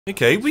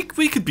Okay, we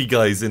could be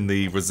guys in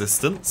the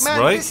resistance,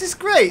 Man, right? this is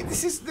great.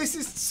 This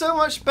is so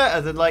much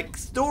better than like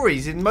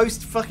stories in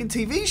most fucking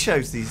TV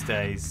shows these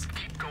days.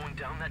 Keep going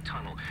down that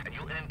tunnel, and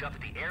you'll end up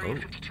at the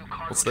Area 52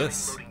 cargo What's train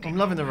this? loading I'm depot.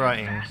 loving the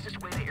writing. The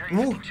fastest way to Area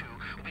Ooh. 52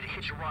 will be to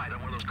hitch a ride on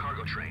one of those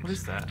cargo trains. What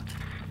is that?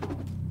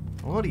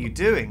 What are you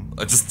doing?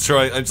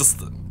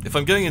 If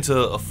I'm going into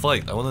a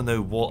fight, I want to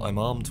know what I'm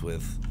armed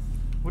with.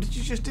 What did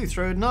you just do?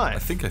 Throw a I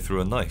knife? think I threw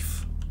a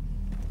knife.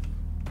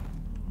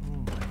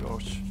 Oh my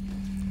gosh.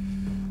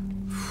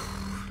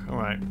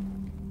 Alright.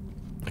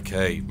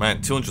 Okay,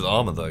 man, 200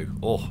 armor though.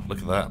 Oh, look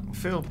at that.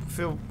 Feel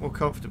more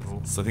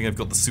comfortable. So I think I've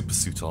got the super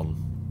suit on. You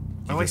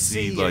Oh, can I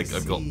see. like I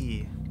I've got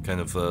see.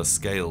 kind of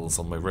scales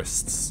on my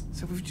wrists.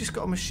 So we've just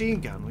got a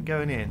machine gun. We're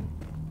going in.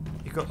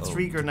 You've got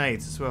 3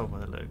 grenades as well, by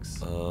the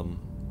looks.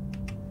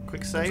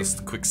 Quick save.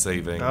 Just quick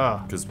saving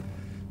because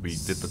we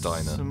did the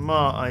diner.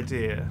 Smart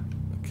idea.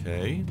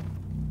 Okay.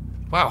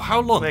 Wow, how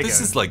long? There you This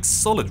go. is like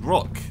solid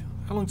rock.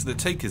 How long did it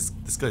take this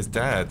guy's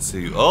dad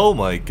to? Oh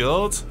my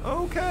god.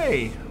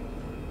 Okay.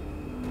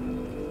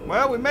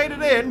 Well, we made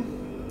it in.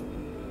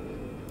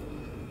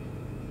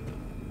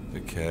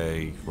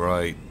 Okay,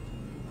 right.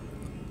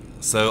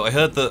 So I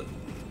heard that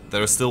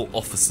there are still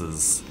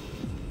officers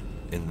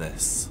in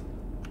this.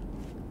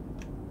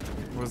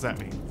 What does that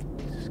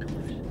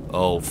mean?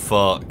 Oh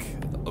fuck.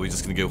 Are we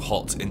just gonna go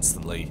hot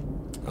instantly?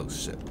 Oh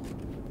shit.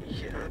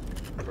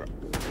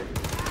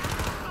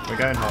 We're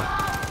going hot.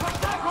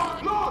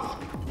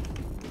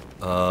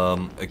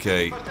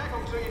 Okay.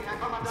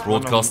 There's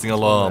Broadcasting one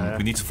alarm. there.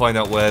 We need to find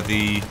out where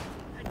the...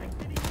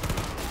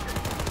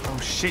 Oh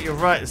shit, you're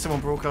right. There's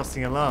someone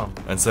broadcasting alarm.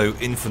 And so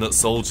infinite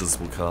soldiers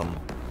will come.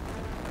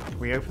 Can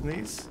we open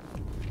these?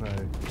 No.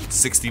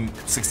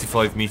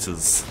 65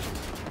 meters.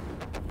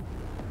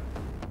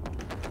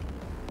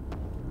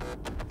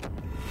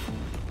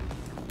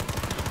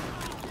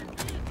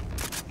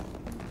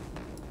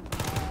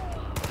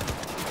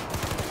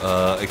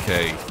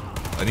 Okay.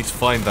 I need to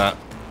find that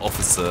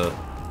officer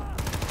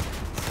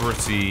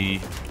pretty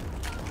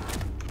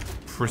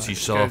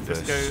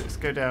sharpish. Let's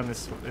go down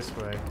this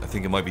way. I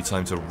think it might be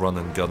time to run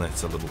and gun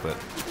it a little bit.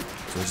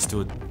 So I just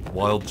do a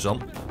wild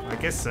jump I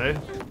guess so.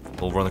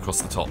 or run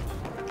across the top.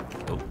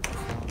 Oh.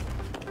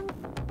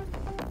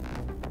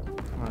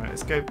 Alright,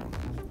 let's go.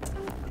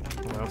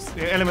 Well,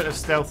 the element of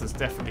stealth has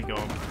definitely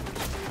gone.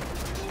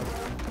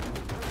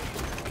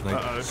 Can I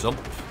Uh-oh. jump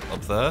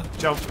up there?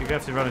 Jump, you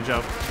have to run and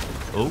jump.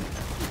 Oh.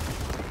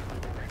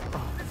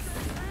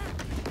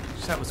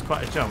 That was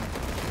quite a jump.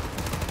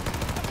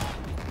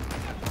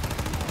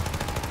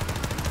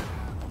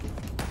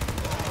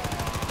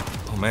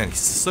 Oh man, he's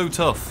so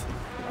tough.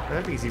 I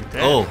don't think he's even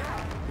dead. Oh.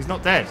 He's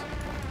not dead.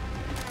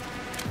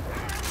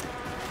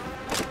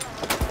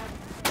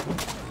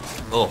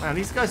 Oh. Man,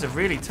 these guys are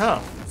really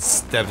tough.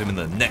 Stabbed him in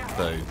the neck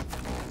though.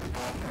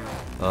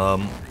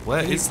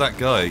 Where is that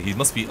guy? He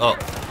must be up.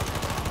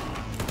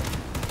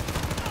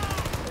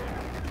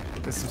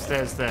 There's some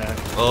stairs there.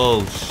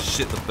 Oh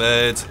shit, the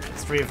bed.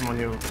 There's 3 of them on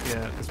your...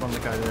 Yeah, there's one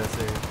guy there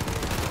too.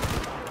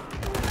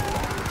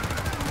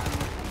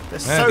 They're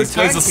Man, so these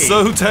guys are tanky.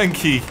 so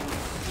tanky.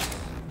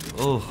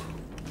 Oh,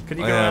 Can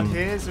you I go around am-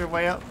 here? Is there a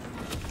way up?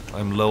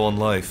 I'm low on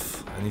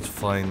life. I need to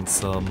find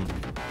some.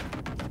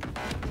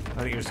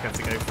 I think you just have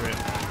to go for it.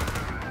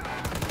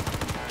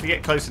 If you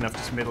get close enough,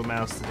 just middle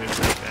mouse to do a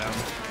takedown.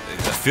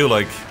 I feel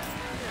like.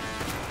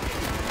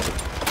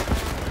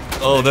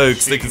 Oh no,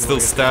 because they can Shooting still while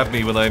stab you're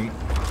me when I'm.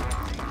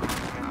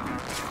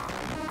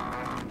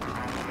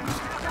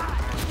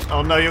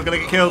 Oh no, you're gonna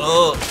get killed.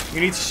 Oh,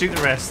 You need to shoot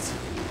the rest.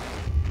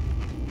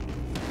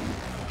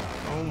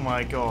 Oh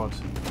my god.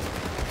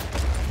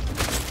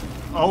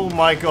 Oh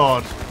my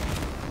god.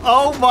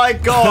 Oh my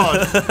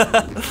god!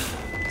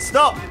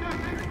 Stop!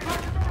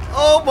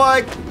 Oh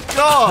my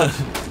god!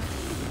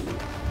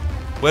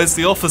 where's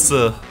the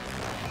officer?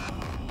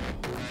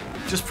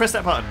 Just press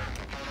that button.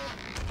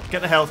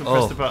 Get the health and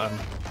press the button.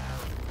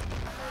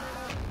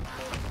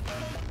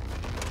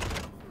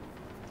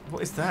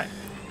 What is that?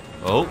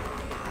 Oh.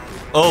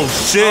 Oh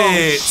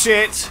shit! Oh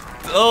shit!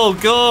 Oh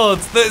god,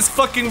 there's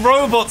fucking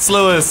robots,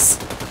 Lewis!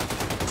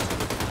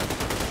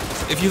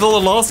 If you thought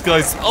the last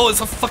guy's... Oh,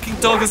 it's a fucking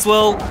dog as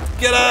well!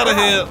 Get out of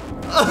here!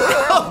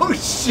 Oh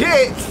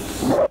shit!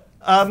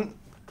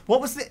 What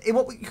was the?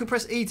 What you could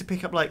press E to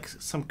pick up like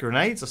some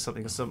grenades or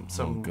something or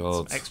some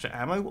God. extra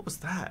ammo? What was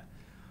that?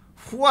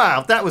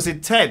 Wow, that was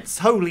intense.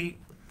 Holy!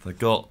 That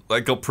got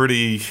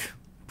pretty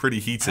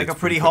heated. That got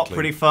pretty hot quickly.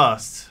 pretty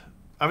fast.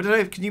 I don't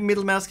know. Can you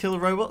middle mouse kill the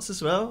robots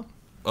as well?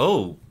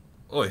 Oh,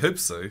 I hope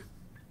so.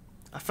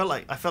 I felt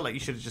like you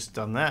should have just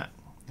done that.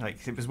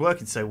 Like it was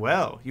working so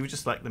well. You were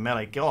just like the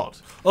melee god.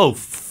 Oh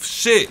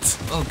shit!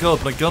 Oh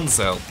god, my gun's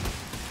out.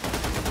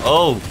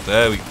 Oh,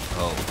 there we.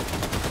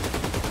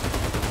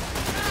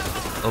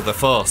 Oh, they're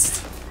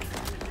fast.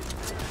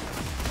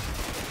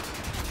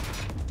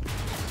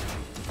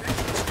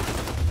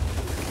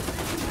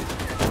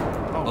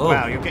 Oh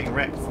wow, you're getting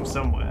wrecked from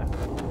somewhere.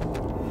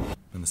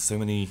 And there's so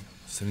many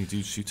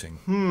dudes shooting.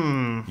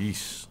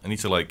 Yeesh. I need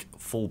to like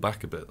fall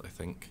back a bit, I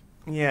think.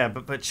 Yeah,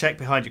 but check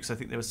behind you because I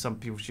think there was some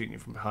people shooting you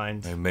from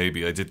behind. Oh,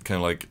 maybe I did kind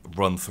of like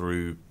run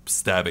through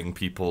stabbing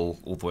people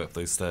all the way up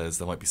those stairs.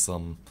 There might be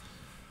some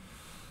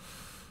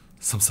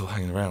still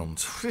hanging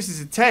around. This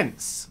is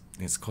intense.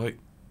 It's quite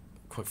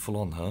full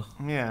on, huh?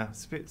 Yeah,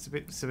 it's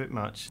a bit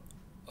much.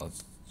 I'll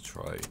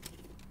try.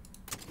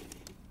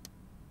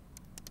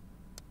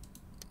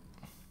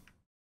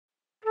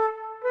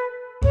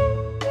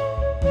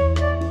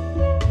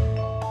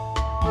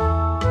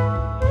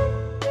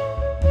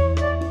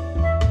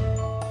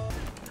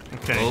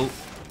 Okay. Oh,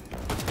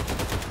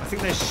 I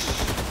think there's.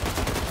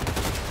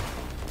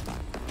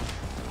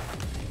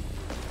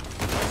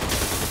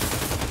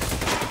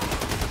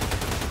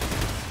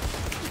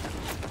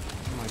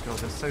 Oh my god,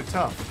 they're so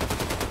tough.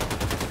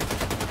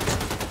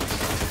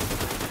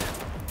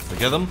 did I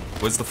get them?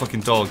 Where's the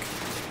fucking dog?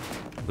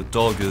 The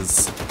dog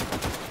is.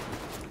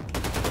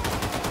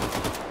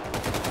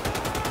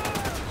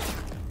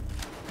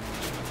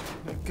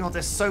 God,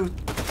 they're so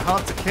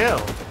hard to kill.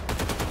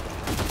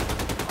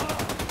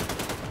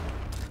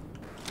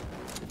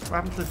 What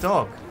happened to the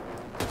dog?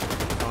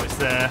 Oh, it's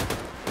there.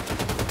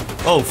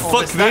 Oh, fuck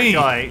there's that me!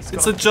 guy.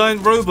 It's a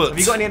giant robot. Have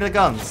you got any other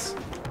guns?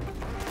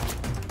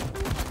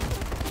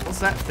 What's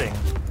that thing?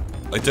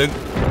 I don't.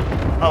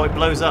 Oh, it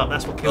blows up.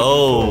 That's what kills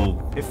Oh.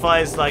 people. It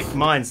fires like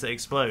mines that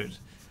explode.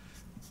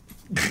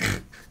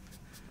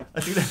 I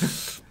think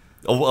that.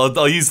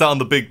 I'll use that on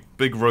the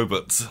big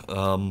robot.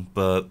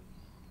 But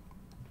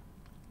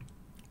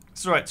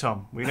It's alright,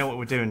 Tom. We know what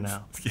we're doing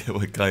now. yeah,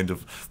 we're kind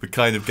of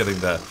getting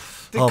there.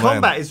 The Oh,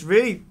 combat man. is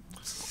really.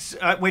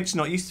 We're just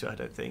not used to it, I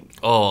don't think.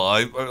 Oh,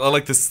 I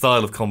like this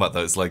style of combat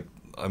though. It's like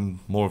I'm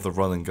more of the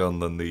run and gun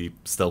than the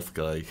stealth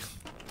guy.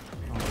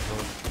 Oh my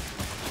god.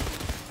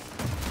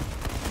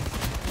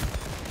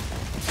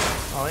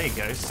 Oh, there you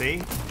go,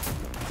 see?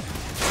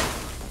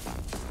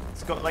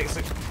 It's got like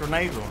a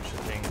grenade launcher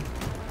thing.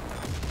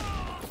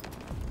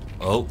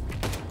 Oh,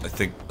 I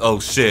think. Oh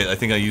shit! I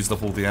think I used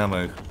up all the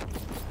ammo.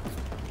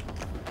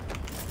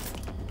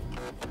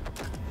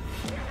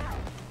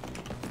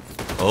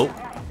 Oh.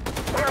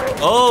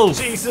 Oh.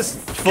 Jesus!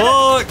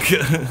 Fuck!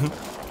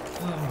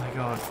 Oh my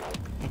god.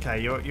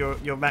 Okay, you're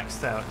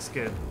maxed out. It's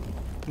good.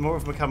 More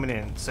of them are coming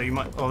in, so you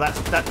might. Oh, that's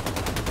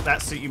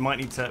so you might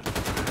need to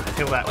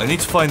kill that I one. need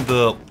to find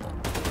the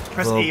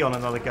Press E on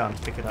another gun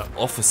to pick it up.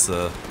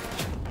 officer.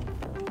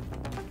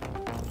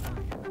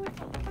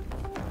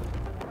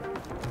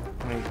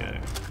 There you go.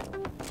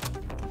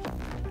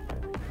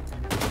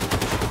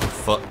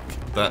 Fuck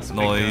that That's a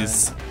big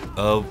noise.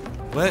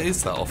 Where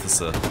is that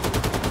officer?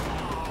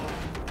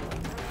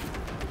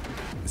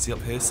 Is he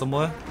up here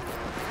somewhere?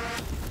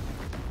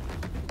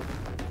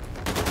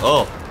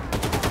 Oh.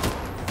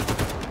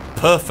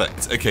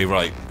 Perfect. Okay,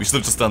 right. We should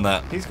have just done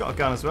that He's got a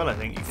gun as well, I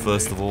think. You can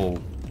first do. of all.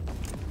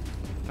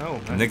 Oh,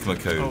 no. Enigma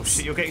codes. Oh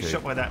shit! You're getting Okay.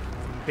 shot by that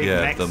big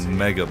Yeah, mech the suit.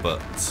 mega butt.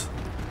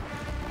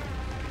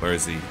 Where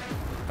is he?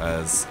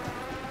 As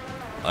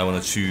I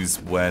want to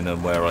choose when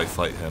and where I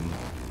fight him.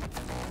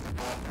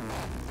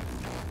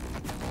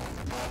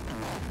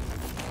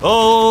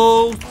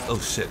 Oh! Oh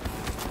shit.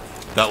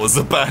 That was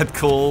a bad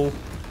call.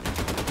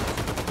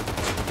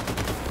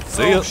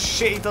 See ya. Oh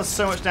shit! He does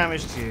so much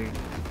damage to you.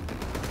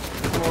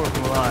 There's more of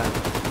them alive.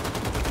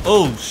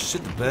 Oh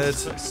shit, the bed.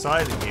 So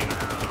exciting you.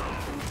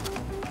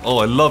 Oh,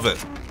 I love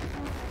it.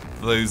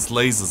 Those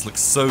lasers look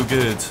so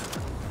good.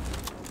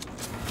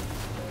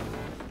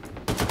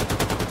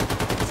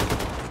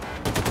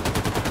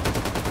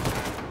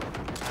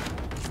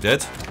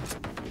 Dead?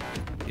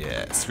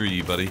 Yeah, screw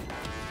you, buddy.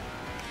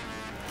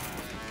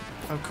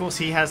 Of course,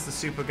 he has the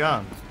super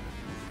gun,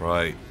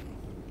 Right.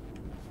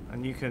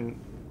 and you can.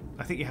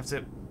 I think you have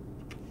to.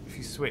 If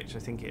you switch, I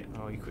think it.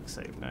 Oh, you quick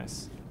save,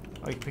 nice.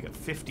 Oh, you can pick up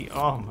 50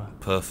 armor.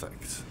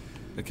 Perfect.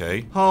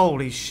 Okay.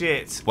 Holy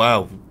shit!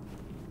 Wow.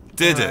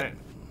 Did Right. it.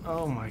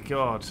 Oh my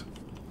god.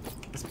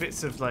 There's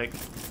bits of like.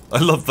 I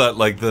love that,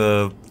 like,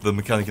 the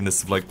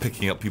mechanicness of, like,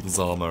 picking up people's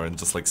armor and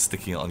just, like,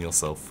 sticking it on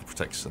yourself for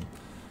protection.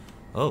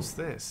 Oh. What's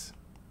this?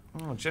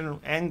 Oh, General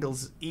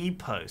Engel's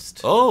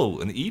E-post. Oh,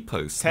 an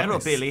E-post. Terror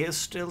Nice. Billy is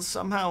still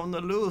somehow on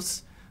the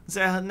loose.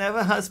 There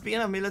never has been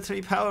a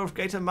military power of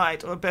greater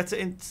might or a better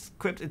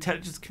equipped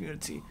intelligence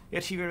community,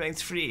 yet he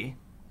remains free.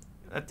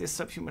 That this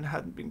subhuman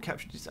hadn't been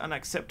captured is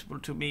unacceptable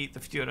to me, the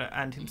Führer,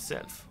 and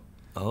himself.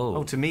 Oh.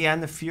 Oh, to me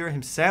and the Führer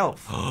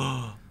himself.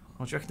 Oh,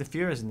 do you reckon the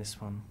Führer's in this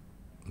one?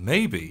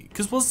 Maybe.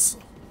 Because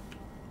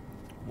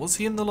was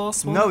he in the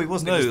last one? No, he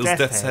wasn't. No, it was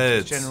Death's Head. It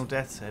was General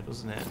Death's Head,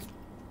 wasn't it?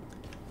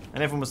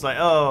 And everyone was like,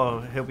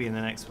 oh, he'll be in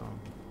the next one.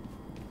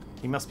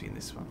 He must be in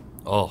this one.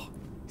 Oh.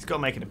 He's got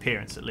to make an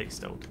appearance at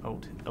least,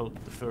 old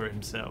the Führer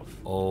himself.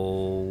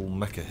 Oh,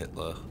 Mecha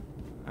Hitler.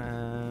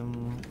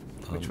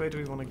 Which way do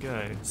we want to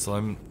go? So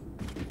I'm...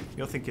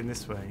 You're thinking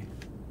this way.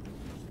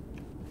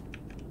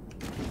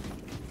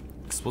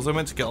 Suppose I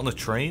meant to get on a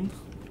train?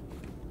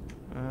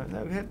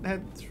 No,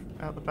 head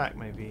out the back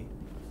maybe.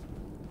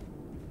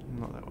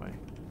 Not that way.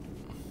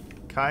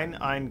 Kein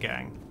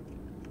Eingang.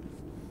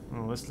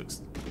 Oh, this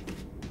looks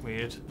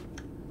weird.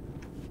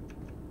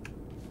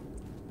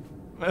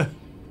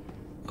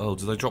 Oh,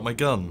 did I drop my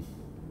gun?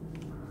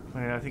 Oh,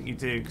 yeah, I think you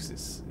do because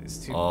it's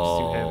too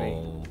Oh. heavy.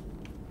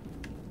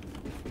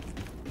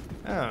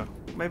 Oh,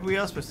 maybe we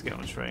are supposed to get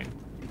on a train.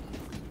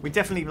 We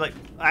definitely like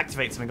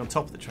activate something on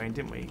top of the train,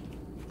 didn't we?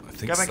 I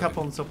think Go back so. up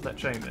on top of that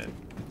train then.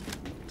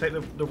 Take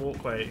the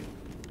walkway.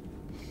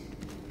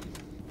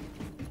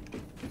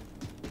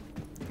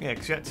 Yeah,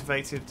 because you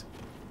activated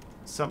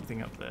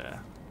something up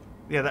there.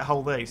 Yeah, that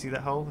hole there. You see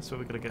that hole? That's where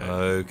we're gonna go.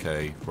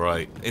 Okay,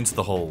 right. Into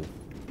the hole.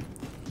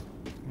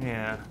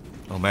 Yeah.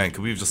 Oh man,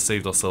 could we have just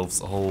saved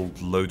ourselves a whole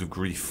load of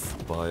grief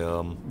by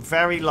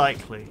Very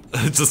likely.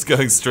 just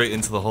going straight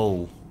into the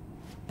hole?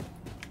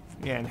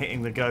 Yeah, and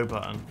hitting the go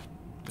button.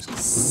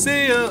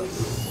 See ya!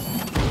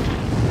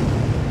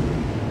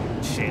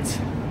 Shit.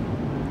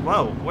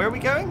 Whoa, where are we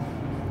going?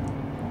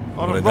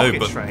 On I a don't know, rocket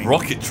but train.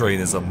 rocket train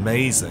is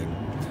amazing.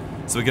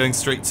 So we're going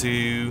straight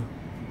to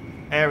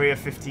Area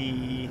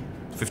 50.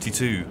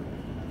 52. You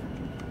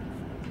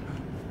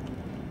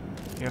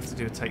have to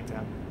do a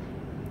takedown.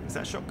 Is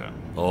that a shotgun?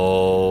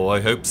 Oh,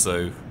 I hope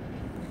so.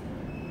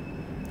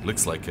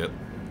 Looks like it.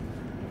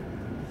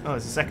 Oh,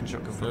 there's a second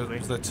shotgun probably.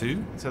 Is there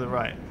two? To the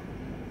right.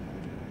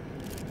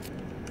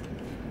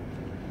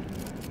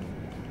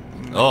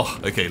 Oh,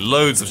 okay,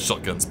 loads of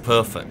shotguns,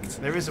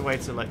 perfect. There is a way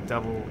to like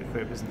double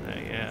equip, isn't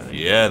there? Yeah.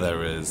 Yeah,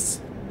 there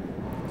is.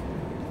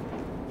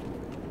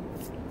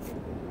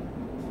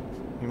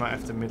 You might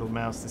have to middle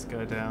mouse this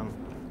guy down.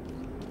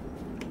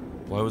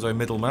 Why would I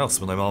middle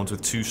mouse when I'm armed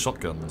with 2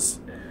 shotguns?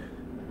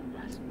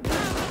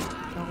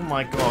 Oh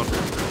my god.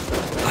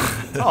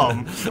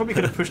 Tom, you probably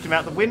could have pushed him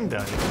out the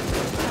window.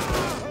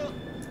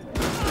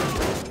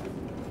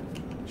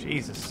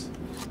 Jesus.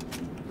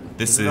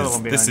 This There's another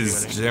one is behind you, I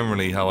think.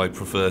 generally how I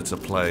prefer to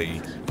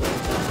play.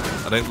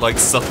 I don't like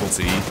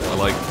subtlety. I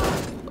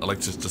like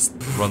to just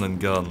run and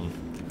gun,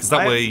 because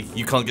that way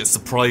you can't get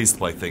surprised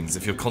by things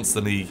if you're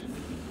constantly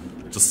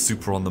just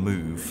super on the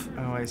move.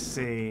 Oh, I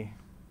see.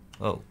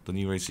 Oh, the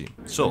new regime.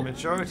 The Sure.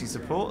 majority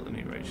support the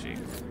new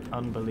regime.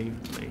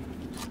 Unbelievably.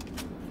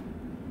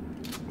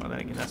 Well, then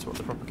again, that's what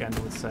the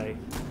propaganda would say.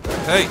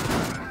 Hey.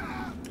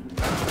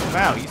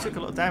 Wow, you took a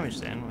lot of damage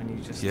then when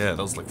you just... Yeah,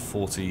 that was like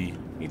 40. You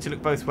need to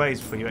look both ways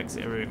before you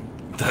exit a room.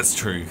 That's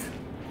true.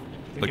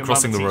 Think Like your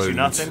crossing the mother teach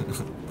you road.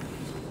 nothing?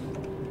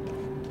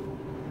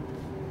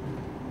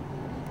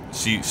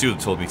 She would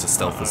have told me to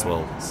stealth as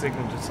well.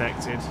 Signal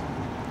detected.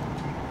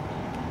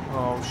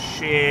 Oh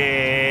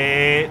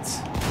shit!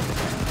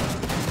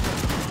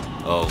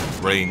 Oh,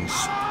 range.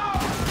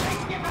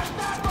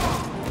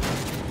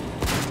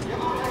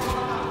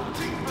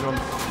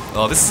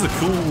 Oh, this is a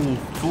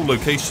cool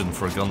location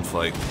for a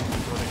gunfight.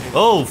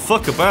 Oh,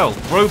 fuck about.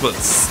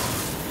 Robots.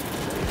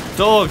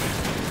 Dog.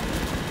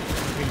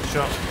 Being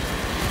shot.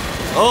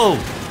 Oh.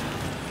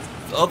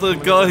 Other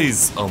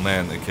guys. Oh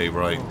man, okay,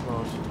 right. Oh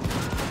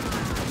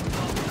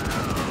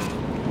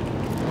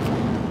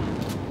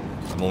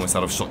I'm almost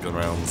out of shotgun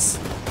rounds.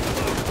 god.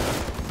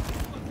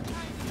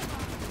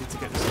 Need to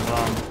get this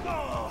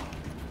alarm.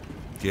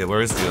 Yeah,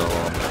 where is the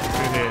alarm?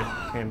 Through here.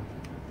 Him.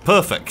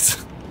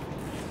 Perfect.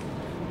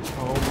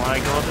 Oh my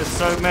god, there's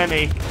so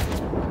many.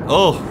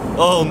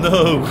 Oh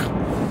no.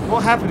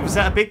 What happened? Was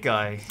that a big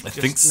guy? I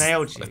Just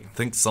nailed you. I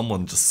think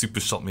someone just super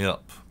shot me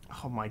up.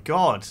 Oh my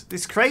god,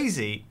 this is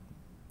crazy.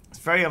 It's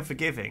very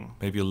unforgiving.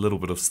 Maybe a little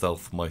bit of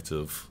stealth might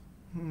have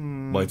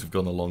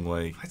gone a long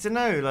way. I don't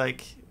know,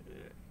 like,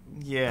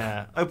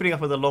 yeah, opening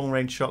up with a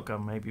long-range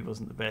shotgun maybe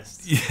wasn't the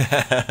best. Yeah.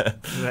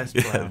 The best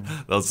Yeah, plan.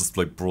 that was just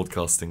like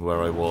broadcasting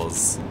where I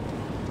was.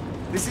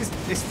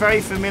 It's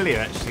very familiar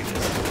actually.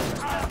 This.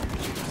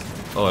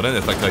 Oh, I don't know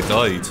if that guy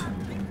died.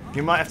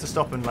 You might have to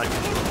stop and like.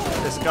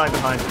 There's a guy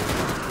behind you.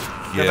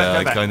 Go Yeah,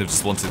 back. I kind of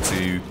just wanted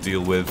to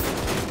deal with.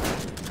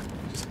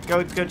 Just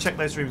go check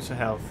those rooms for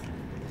health.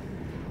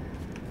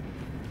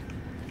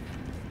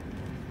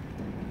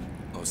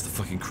 Oh, it's the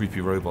fucking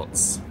creepy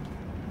robots.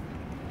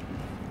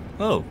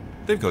 Oh,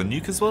 they've got a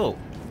nuke as well.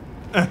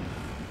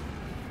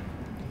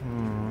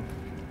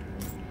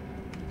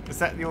 Is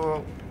that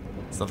your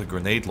Is that a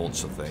grenade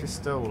launcher thing?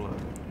 pistola?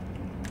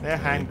 They're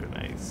hand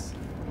grenades.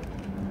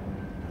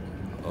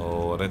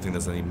 Oh, I don't think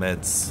there's any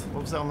meds.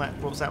 What was that on that?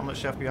 What was that on that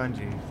shelf behind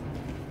you?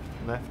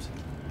 Left.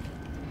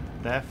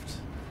 Left.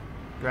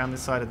 Around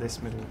this side of this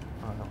middle.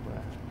 Oh, not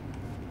there.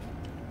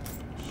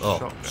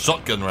 Oh,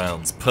 shotgun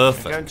rounds.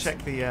 Perfect. Go and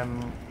check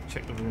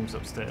the rooms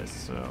upstairs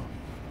as well.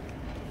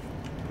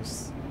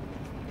 Just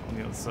on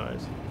the other side.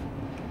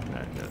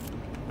 No,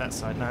 that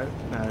side. No.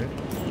 No,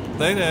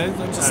 I'm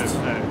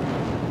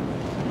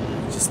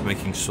just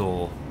making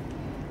sure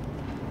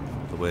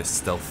that we're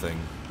stealthing.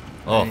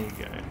 Oh, There you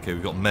go. okay,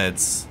 we've got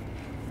meds.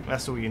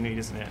 That's all you need,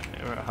 isn't it?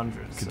 We're at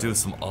 100. Could so. do with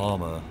some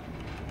armor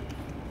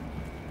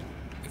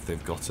if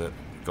they've got it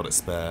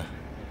spare.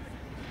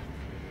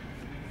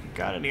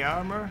 Got any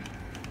armor?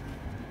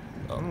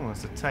 Oh,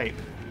 it's a tape.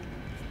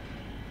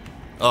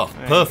 Oh,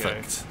 There you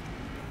perfect.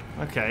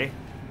 Okay.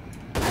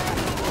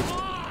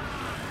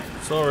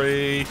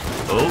 Sorry.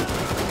 Oh,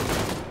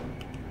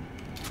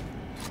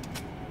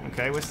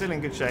 Okay, we're still in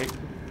good shape.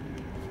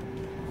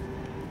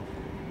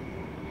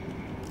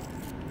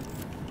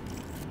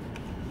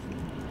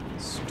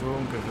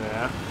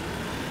 Sturmgewehr.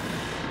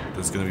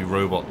 There's going to be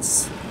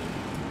robots.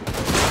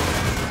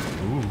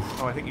 Ooh.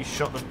 Oh, I think you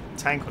shot the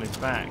tank on his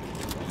back.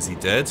 Is he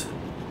dead?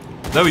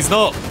 No, he's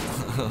not!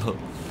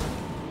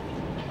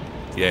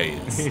 Yeah, he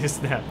is. He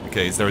is now.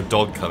 Okay, is there a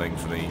dog coming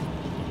for me?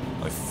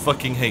 I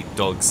fucking hate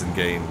dogs in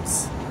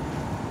games.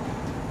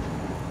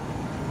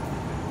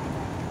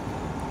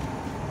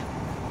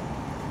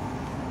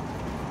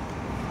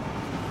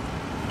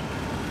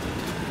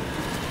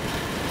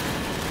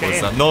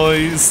 What's that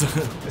noise?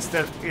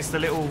 It's the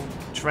little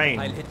train.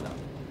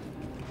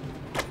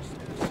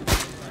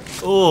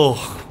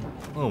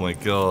 Oh my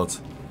god.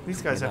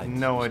 These guys have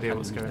no idea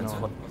what's going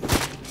on.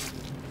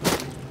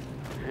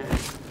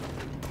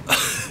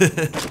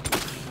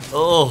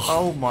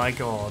 Oh my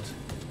god.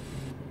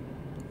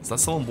 Is that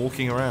someone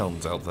walking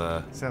around out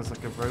there? Sounds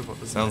like a robot,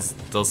 doesn't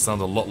it? Does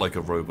sound a lot like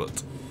a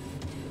robot.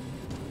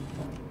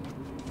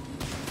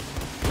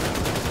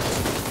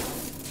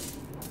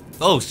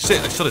 Oh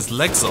shit, I shot his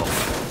legs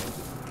off.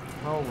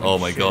 Holy Oh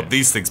my shit. god,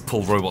 these things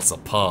pull robots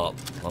apart.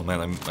 Oh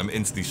man, I'm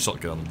into these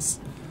shotguns.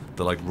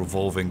 They're like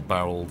revolving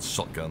barreled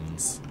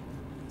shotguns.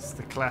 It's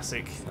the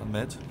classic. Is that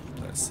med?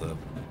 That's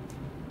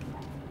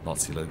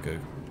Nazi logo.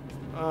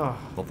 Oh.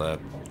 Not there.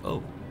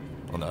 Oh.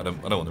 Oh no, I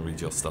don't want to read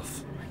your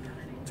stuff.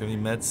 Do you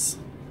have any meds?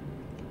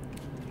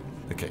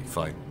 Okay,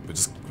 fine.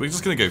 We're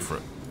just gonna go for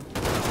it.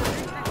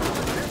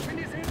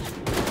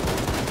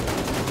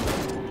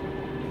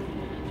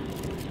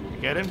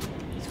 You get him?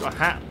 He's got a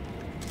hat.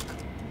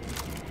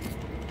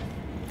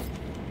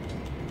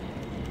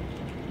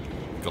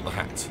 Got the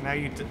hat. Now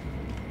you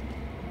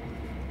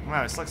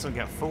Wow, it's like something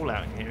got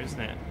Fallout in here, isn't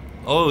it?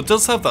 Oh, it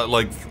does have that,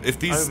 like, if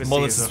these Overseer's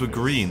monitors were office.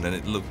 green, then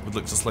it would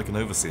look just like an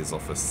overseer's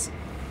office.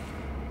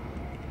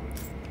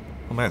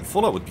 Oh man,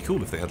 Fallout would be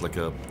cool if they had like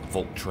a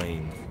vault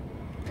train.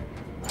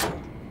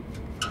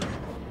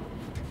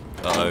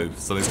 Uh-oh,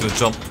 something's gonna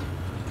jump.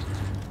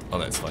 Oh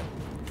no, it's fine.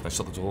 Can I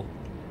shut the door?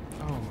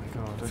 Oh my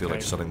god. I feel like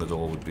okay. shutting the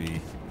door would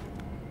be...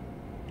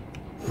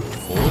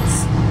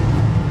 Forwards?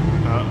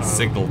 Uh-oh.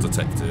 Signal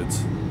detected.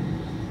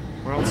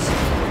 We're on.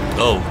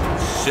 Oh,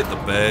 shit, the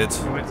bed.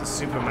 We went to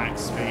supermax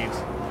speed.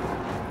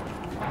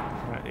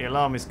 Right, the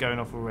alarm is going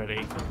off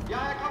already.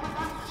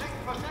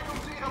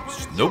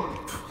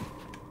 Nope.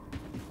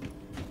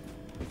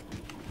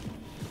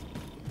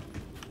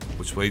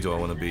 Which way do I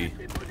want to be?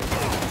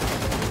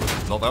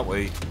 Not that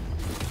way.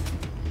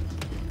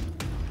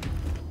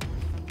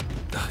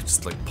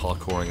 Just like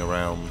parkouring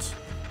around.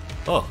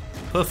 Oh,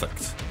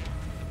 perfect.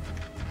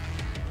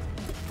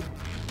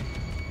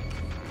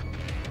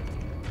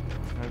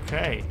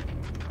 Okay.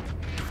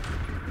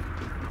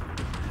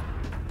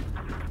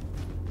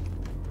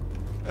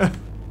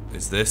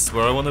 Is this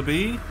where I want to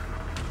be?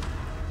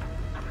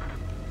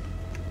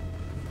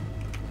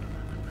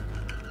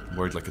 I'm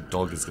worried like a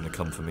dog is going to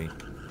come for me.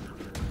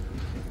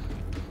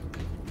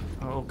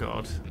 Oh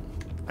god.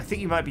 I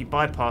think you might be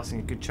bypassing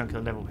a good chunk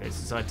of the level here.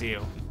 This is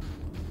ideal.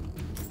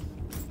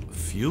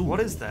 Fuel? What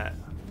is that?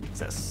 Is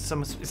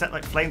that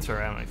like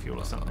flamethrower ammo fuel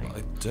or something?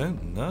 I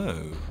don't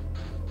know.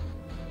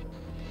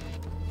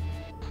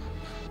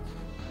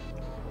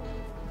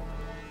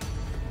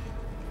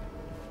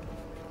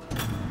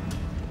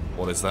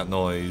 What is that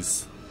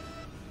noise?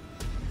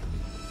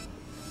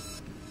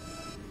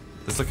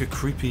 There's like a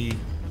creepy...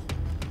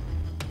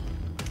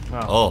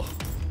 Oh.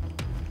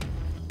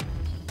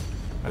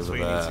 That's Over where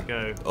you there. need to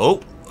go.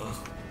 Oh!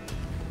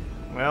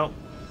 Well,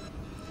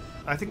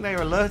 I think they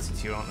are alerted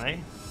to you, aren't they?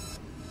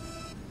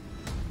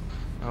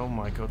 Oh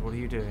my god, what are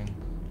you doing?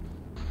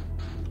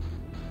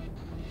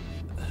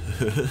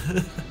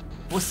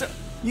 What's that?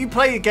 You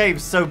play your game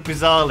so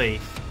bizarrely.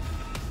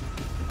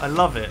 I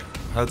love it.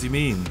 How do you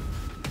mean?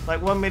 Like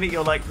 1 minute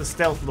you're like the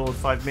Stealth Lord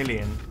 5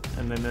 million,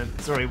 and then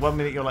sorry, 1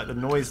 minute you're like the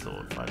Noise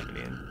Lord 5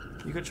 million.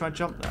 You could try and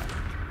jump that.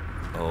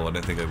 Oh, I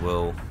don't think I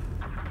will.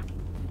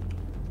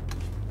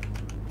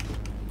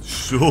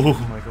 Sure.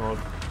 Oh my god.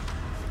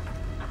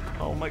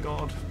 Oh my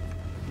god.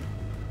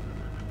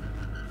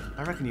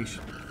 I reckon you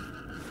should.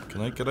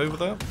 Can I get over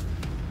there?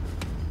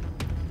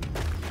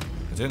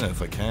 I don't know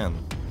if I can.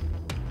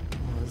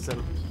 Oh, there's a...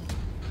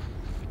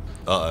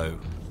 Uh-oh.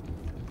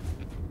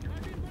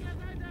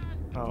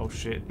 Oh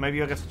shit.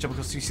 Maybe I'll have to jump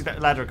across. You see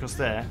that ladder across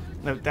there?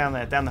 No, down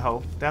there. Down the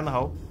hole. Down the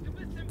hole.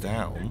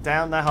 Down?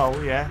 Down the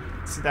hole, yeah.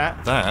 See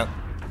that? That?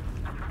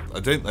 I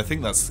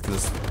think that's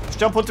because... Just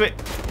jump onto it.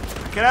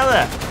 Get out of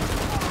there.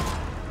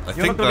 I You're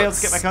think not going to be able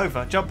to that's get back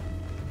over. Jump.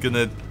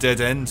 gonna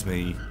dead end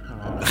me.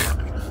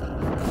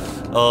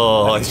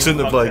 Oh, I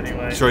shouldn't have like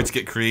anyway. tried to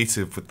get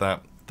creative with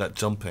that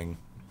jumping.